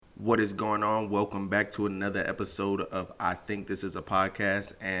What is going on? Welcome back to another episode of I Think This Is a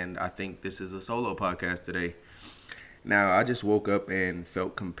Podcast, and I think this is a solo podcast today. Now, I just woke up and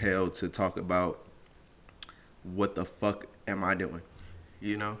felt compelled to talk about what the fuck am I doing?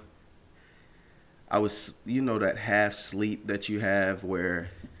 You know, that half sleep that you have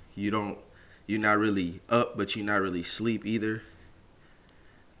where you don't, you're not really up, but you're not really sleep either.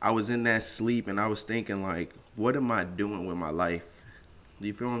 I was in that sleep and I was thinking, like, what am I doing with my life? Do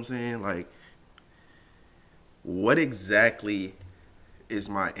you feel what I'm saying? Like, what exactly is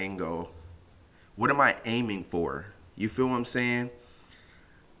my end goal? What am I aiming for? You feel what I'm saying?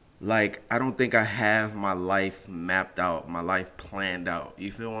 Like, I don't think I have my life mapped out, my life planned out.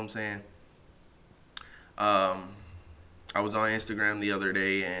 You feel what I'm saying? Um, I was on Instagram the other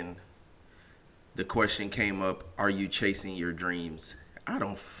day and the question came up, are you chasing your dreams? I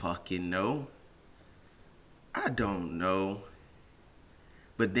don't fucking know. I don't know.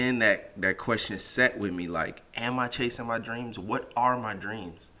 But then that question sat with me like, am I chasing my dreams? What are my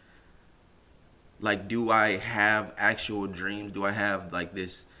dreams? Like, do I have actual dreams? Do I have like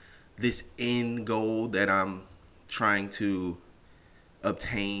this end goal that I'm trying to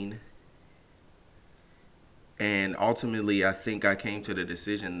obtain? And ultimately, I think I came to the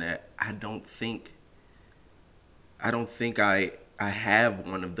decision that I don't think I have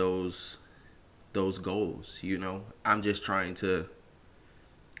one of those goals, you know? I'm just trying to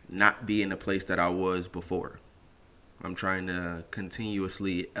not be in the place that I was before. I'm trying to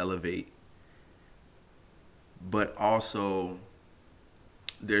continuously elevate, but also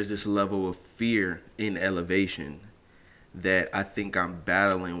there's this level of fear in elevation that I think I'm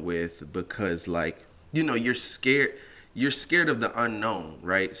battling with because, like, you're scared of the unknown,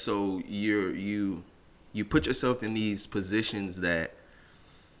 right? So you put yourself in these positions that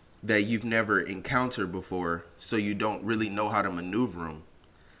you've never encountered before, so you don't really know how to maneuver them.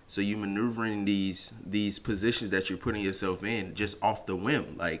 So you maneuvering these positions that you're putting yourself in just off the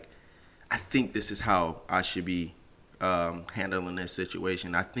whim. Like, I think this is how I should be handling this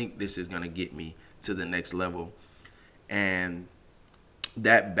situation. I think this is gonna get me to the next level, and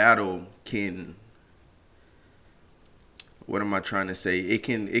that battle can. What am I trying to say? It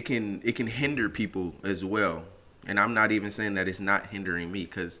can hinder people as well, and I'm not even saying that it's not hindering me,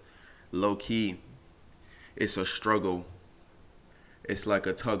 because low key, it's a struggle. It's like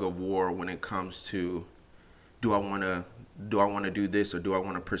a tug of war when it comes to do I want to do I want to do this, or do I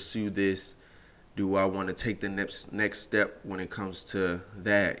want to pursue this? Do I want to take the next step when it comes to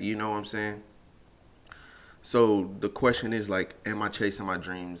that? You know what I'm saying? So the question is, like, am I chasing my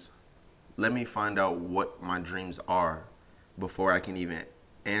dreams? Let me find out what my dreams are before I can even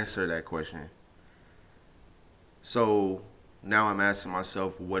answer that question. So now I'm asking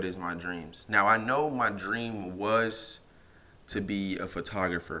myself, what is my dreams? Now I know my dream was to be a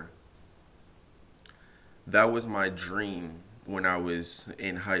photographer. That was my dream when I was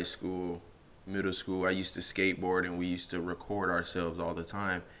in high school, middle school. I used to skateboard and we used to record ourselves all the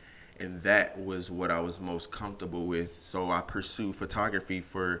time. And that was what I was most comfortable with. So I pursued photography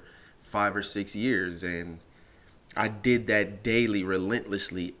for 5 or 6 years, and I did that daily,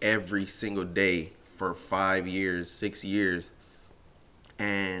 relentlessly, every single day for 5 years, 6 years.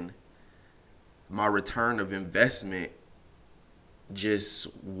 And my return of investment just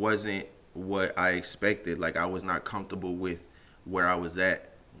wasn't what I expected. Like, I was not comfortable with where I was at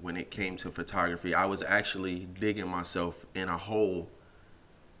when it came to photography. I was actually digging myself in a hole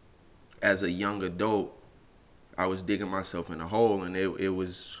as a young adult. I was digging myself in a hole, and it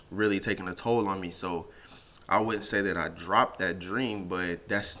was really taking a toll on me. So I wouldn't say that I dropped that dream, but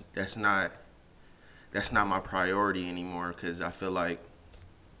that's not my priority anymore, because I feel like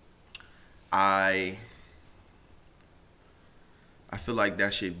I I feel like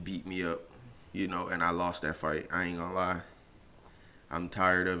that shit beat me up, and I lost that fight. I ain't gonna lie. I'm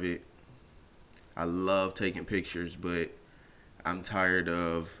tired of it. I love taking pictures, but I'm tired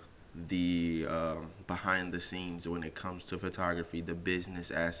of the behind the scenes when it comes to photography, the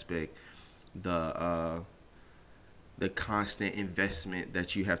business aspect, the constant investment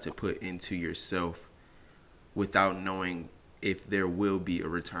that you have to put into yourself without knowing if there will be a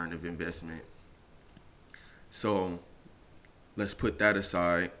return of investment. So let's put that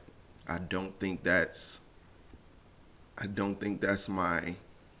aside. I don't think that's I don't think that's my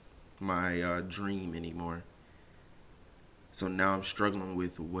dream anymore. So now I'm struggling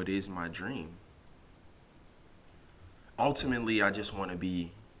with what is my dream. Ultimately, I just want to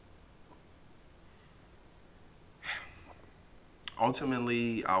be.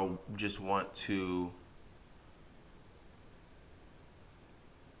 Ultimately, I just want to.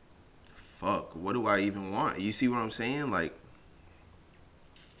 Fuck. What do I even want? You see what I'm saying? Like,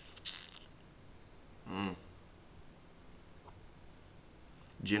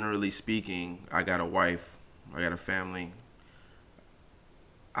 Generally speaking, I got a wife, I got a family.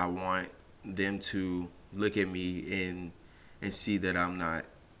 I want them to look at me and see that I'm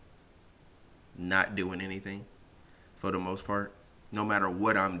not doing anything for the most part. No matter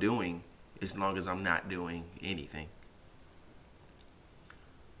what I'm doing, as long as I'm not doing anything.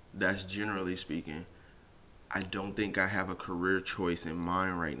 That's generally speaking. I don't think I have a career choice in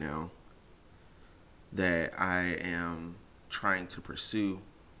mind right now that I am trying to pursue,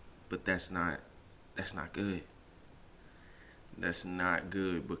 but that's not good. That's not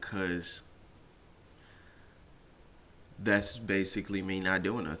good because that's basically me not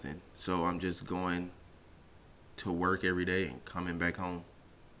doing nothing. So I'm just going to work every day and coming back home.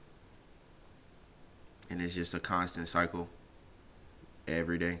 And it's just a constant cycle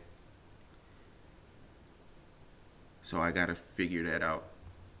every day. So I got to figure that out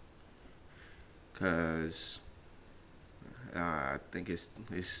cuz I think it's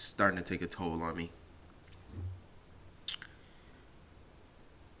starting to take a toll on me.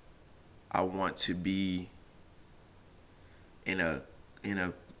 I want to be in a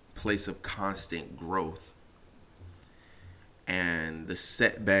place of constant growth, and the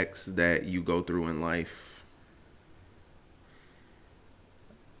setbacks that you go through in life,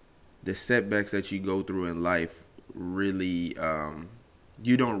 really,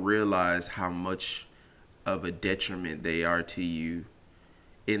 you don't realize how much of a detriment they are to you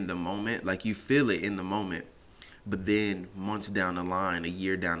in the moment. Like, you feel it in the moment, but then months down the line, a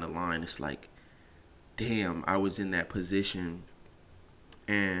year down the line, it's like, damn, I was in that position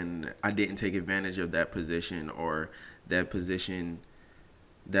and I didn't take advantage of that position, or that position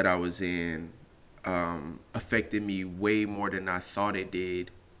that I was in affected me way more than I thought it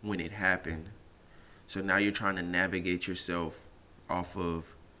did when it happened. So now you're trying to navigate yourself off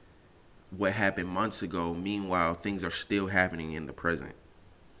of what happened months ago. Meanwhile, things are still happening in the present.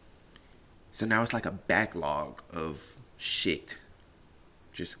 So now it's like a backlog of shit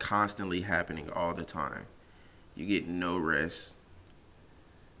just constantly happening all the time. You get no rest.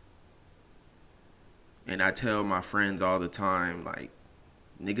 And I tell my friends all the time, like,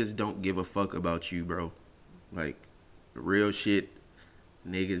 niggas don't give a fuck about you, bro. Like, real shit,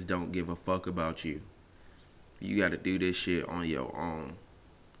 niggas don't give a fuck about you. You gotta do this shit on your own.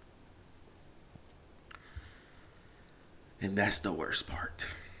 And that's the worst part.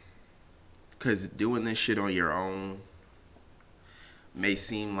 Because doing this shit on your own may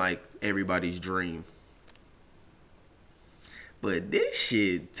seem like everybody's dream. But this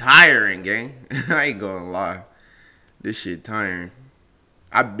shit tiring, gang. I ain't gonna lie. This shit tiring.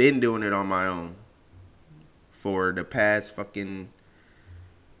 I've been doing it on my own for the past fucking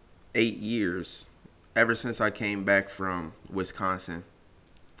 8 years. Ever since I came back from Wisconsin,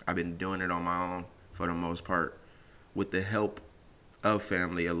 I've been doing it on my own for the most part, with the help of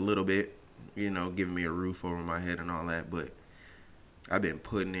family a little bit, giving me a roof over my head and all that. But I've been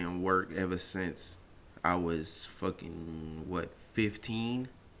putting in work ever since I was fucking, 15?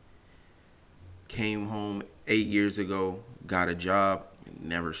 Came home 8 years ago, got a job, and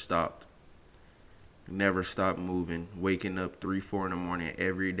never stopped. Never stopped moving, waking up 3, 4 in the morning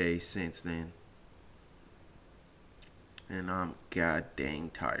every day since then. And I'm god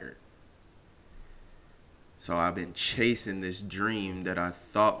dang tired. So I've been chasing this dream that I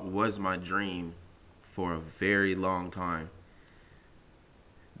thought was my dream for a very long time.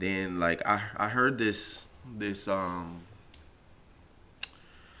 Then, like, I heard this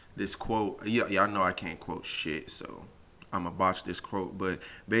quote. Y'all know I can't quote shit, so I'm gonna botch this quote. But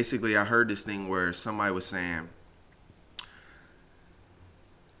basically, I heard this thing where somebody was saying,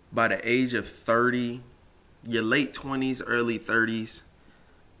 by the age of 30, your late 20s, early 30s,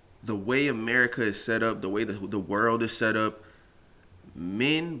 the way America is set up, the way the world is set up,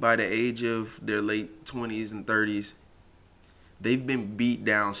 men by the age of their late 20s and 30s, they've been beat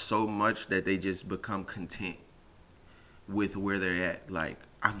down so much that they just become content with where they're at. Like,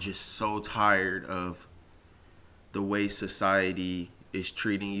 I'm just so tired of the way society is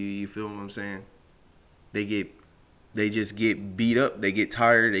treating you. You feel what I'm saying? They just get beat up. They get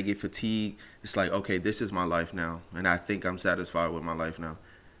tired. They get fatigued. It's like, okay, this is my life now, and I think I'm satisfied with my life now.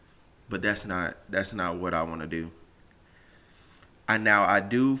 But that's not what I want to do. I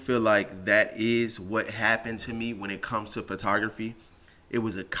do feel like that is what happened to me when it comes to photography. It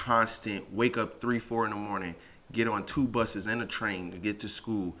was a constant wake up 3, 4 in the morning, get on 2 buses and a train to get to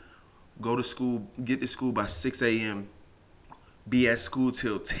school, go to school, get to school by 6 a.m., be at school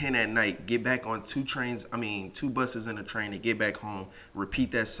till 10 at night, get back on 2 buses and a train to get back home,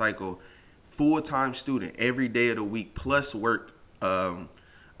 repeat that cycle. Full-time student every day of the week, plus work on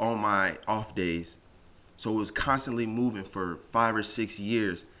my off days. So it was constantly moving for 5 or 6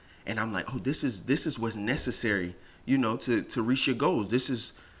 years. And I'm like, oh, this is what's necessary, to reach your goals.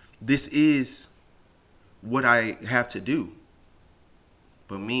 This is what I have to do.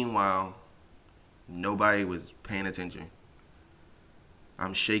 But meanwhile, nobody was paying attention.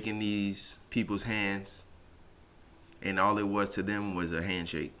 I'm shaking these people's hands, and all it was to them was a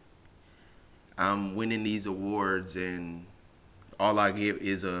handshake. I'm winning these awards, and all I get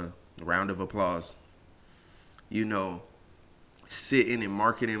is a round of applause. You know, sitting and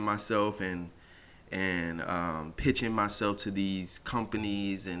marketing myself and pitching myself to these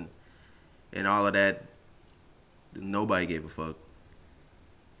companies and all of that. Nobody gave a fuck.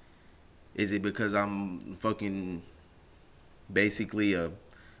 Is it because I'm fucking basically a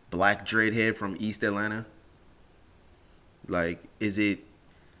black dreadhead from East Atlanta? Like, is it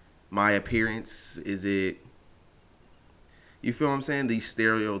my appearance? Is it, you feel what I'm saying? These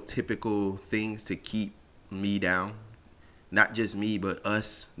stereotypical things to keep me down. Not just me, but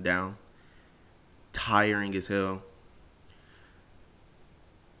us down. Tiring as hell.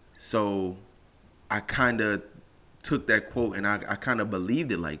 So I kind of took that quote and I kind of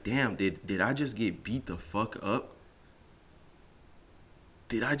believed it. Like, damn, did I just get beat the fuck up?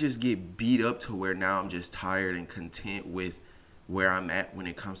 Did I just get beat up to where now I'm just tired and content with where I'm at when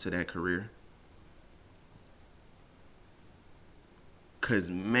it comes to that career? Cause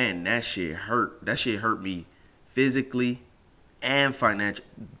man, that shit hurt. That shit hurt me physically and financially.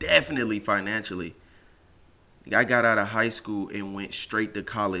 Definitely financially. I got out of high school and went straight to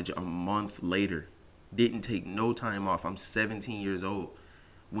college a month later. Didn't take no time off. I'm 17 years old.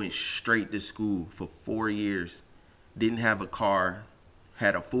 Went straight to school for 4 years. Didn't have a car.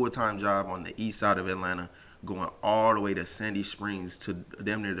 Had a full-time job on the east side of Atlanta, going all the way to Sandy Springs to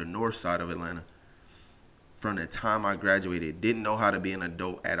damn near the north side of Atlanta. From the time I graduated, didn't know how to be an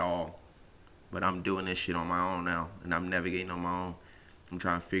adult at all. But I'm doing this shit on my own now, and I'm navigating on my own. I'm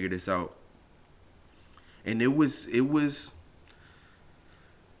trying to figure this out. And it was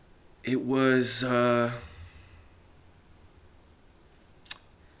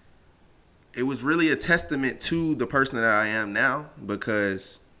really a testament to the person that I am now,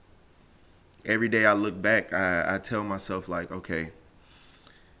 because every day I look back, I tell myself, like, okay,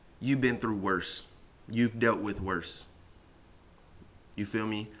 you've been through worse. You've dealt with worse. You feel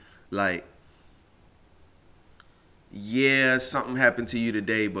me? Like, yeah, something happened to you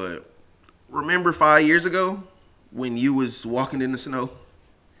today, but remember 5 years ago when you was walking in the snow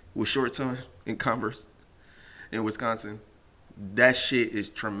with shorts on and Converse in Wisconsin? That shit is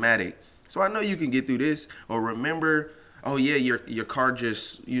traumatic. So I know you can get through this. Or remember, oh yeah, your car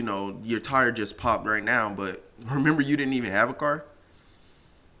just, your tire just popped right now, but remember you didn't even have a car?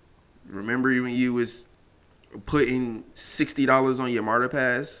 Remember when you was putting $60 on your MARTA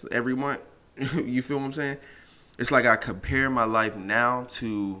pass every month? You feel what I'm saying? It's like I compare my life now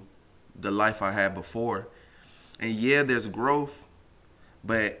to the life I had before. And yeah, there's growth,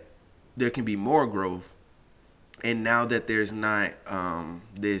 but there can be more growth. And now that there's not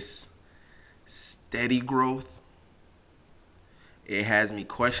this steady growth, it has me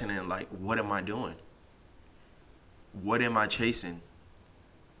questioning, like, what am I doing? What am I chasing?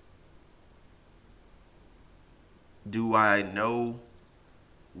 Do I know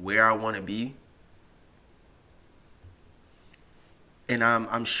where I want to be? And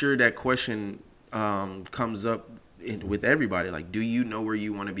I'm sure that question comes up with everybody. Like, do you know where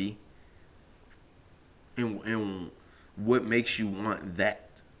you want to be? And what makes you want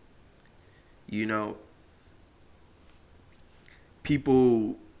that?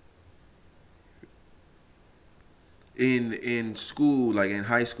 People in school, like in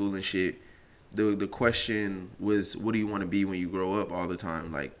high school and shit, the question was, what do you want to be when you grow up, all the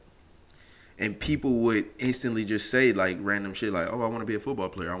time? Like, and people would instantly just say, like, random shit, like, oh, I want to be a football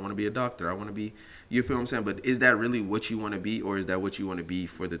player, I want to be a doctor, I want to be, you feel what I'm saying? But is that really what you want to be, or is that what you want to be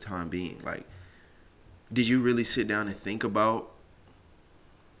for the time being? Like, did you really sit down and think about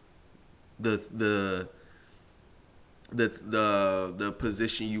the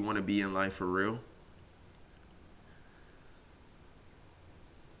position you want to be in life for real?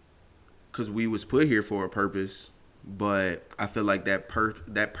 Because we was put here for a purpose, but I feel like that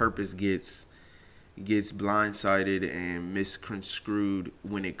purpose gets blindsided and misconstrued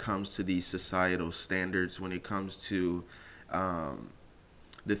when it comes to these societal standards, when it comes to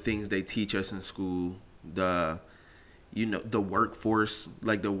the things they teach us in school, the workforce.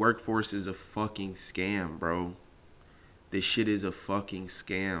 Like, the workforce is a fucking scam, bro. This shit is a fucking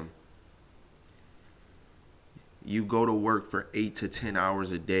scam. You go to work for 8 to 10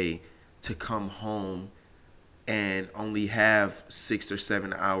 hours a day to come home and only have 6 or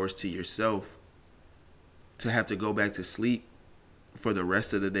 7 hours to yourself. to have to go back to sleep for the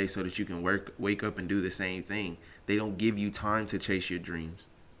rest of the day so that you can wake up and do the same thing. They don't give you time to chase your dreams.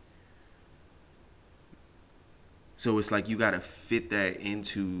 So it's like you got to fit that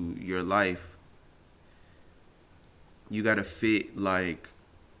into your life. You got to fit like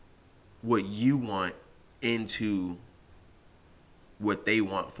what you want into what they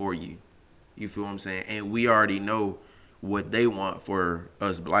want for you. You feel what I'm saying? And we already know what they want for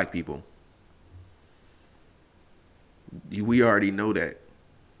us black people. We already know that.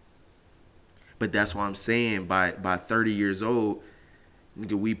 But that's why I'm saying by 30 years old,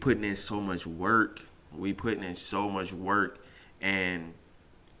 nigga, we putting in so much work. We putting in so much work, and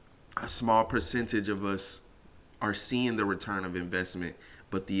a small percentage of us are seeing the return of investment,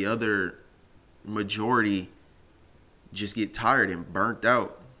 but the other majority just get tired and burnt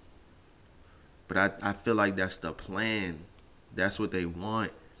out. But I feel like that's the plan. That's what they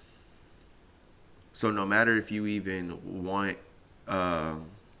want. So no matter if you even want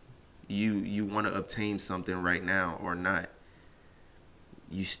you want to obtain something right now or not,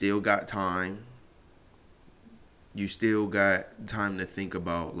 you still got time. You still got time to think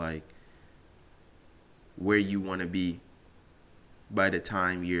about like where you want to be by the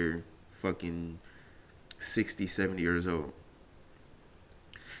time you're fucking 60, 70 years old.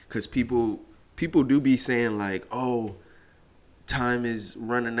 Because people do be saying like, oh, time is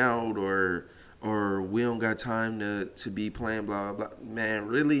running out, or we don't got time to be playing blah, blah, blah. Man,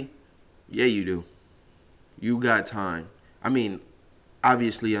 really? Yeah, you do. You got time. I mean,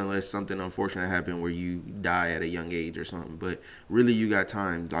 obviously, unless something unfortunate happened where you die at a young age or something. But really, you got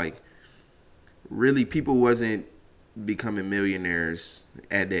time. Like, really, people wasn't becoming millionaires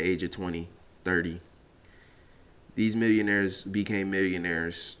at the age of 20, 30. These millionaires became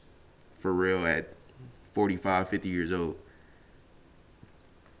millionaires for real at 45, 50 years old.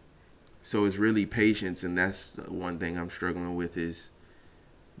 So it's really patience, and that's one thing I'm struggling with is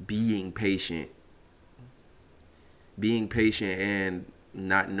being patient. Being patient and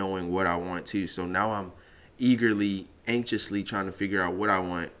not knowing what I want to. So now I'm anxiously trying to figure out what I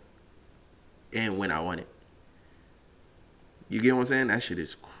want and when I want it. You get what I'm saying? That shit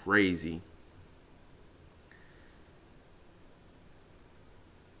is crazy.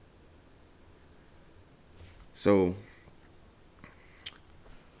 So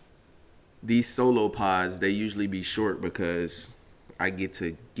these solo pods, they usually be short because I get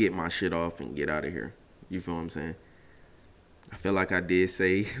to get my shit off and get out of here. You feel what I'm saying? I feel like I did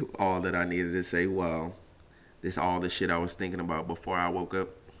say all that I needed to say. Wow. This all the shit I was thinking about before I woke up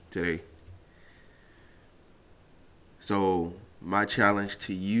today. So my challenge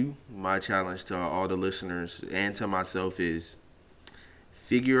to you, my challenge to all the listeners and to myself is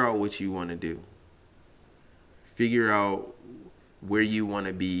figure out what you want to do. Figure out where you want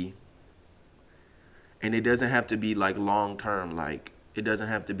to be. And it doesn't have to be like long term. Like it doesn't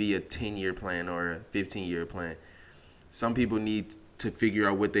have to be a 10-year plan or a 15-year plan. Some people need to figure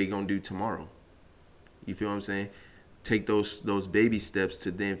out what they're going to do tomorrow. You feel what I'm saying? Take those baby steps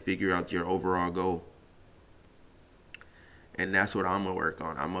to then figure out your overall goal. And that's what I'm going to work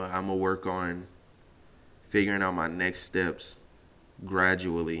on. I'm going to work on figuring out my next steps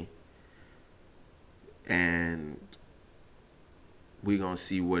gradually. And we're going to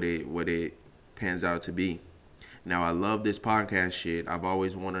see what it pans out to be. Now, I love this podcast shit. I've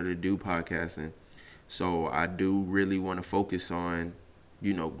always wanted to do podcasting. So I do really want to focus on,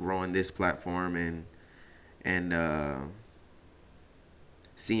 growing this platform and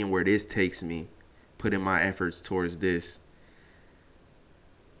seeing where this takes me, putting my efforts towards this.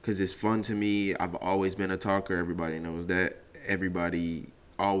 Because it's fun to me. I've always been a talker. Everybody knows that. Everybody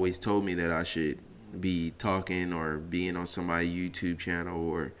always told me that I should be talking or being on somebody's YouTube channel,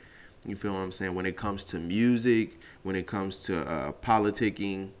 or you feel what I'm saying? When it comes to music, when it comes to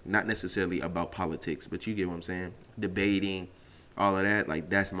politicking, not necessarily about politics, but you get what I'm saying? Debating, all of that, like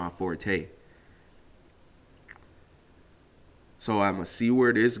that's my forte. So I'm going to see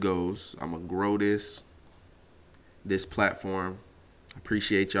where this goes. I'm going to grow this platform.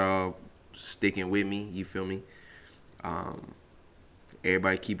 Appreciate y'all sticking with me. You feel me?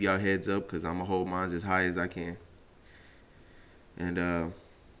 Everybody keep y'all heads up because I'm going to hold mine as high as I can. And,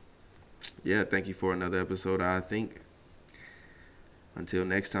 yeah, thank you for another episode, I think. Until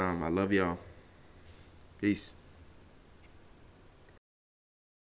next time, I love y'all. Peace.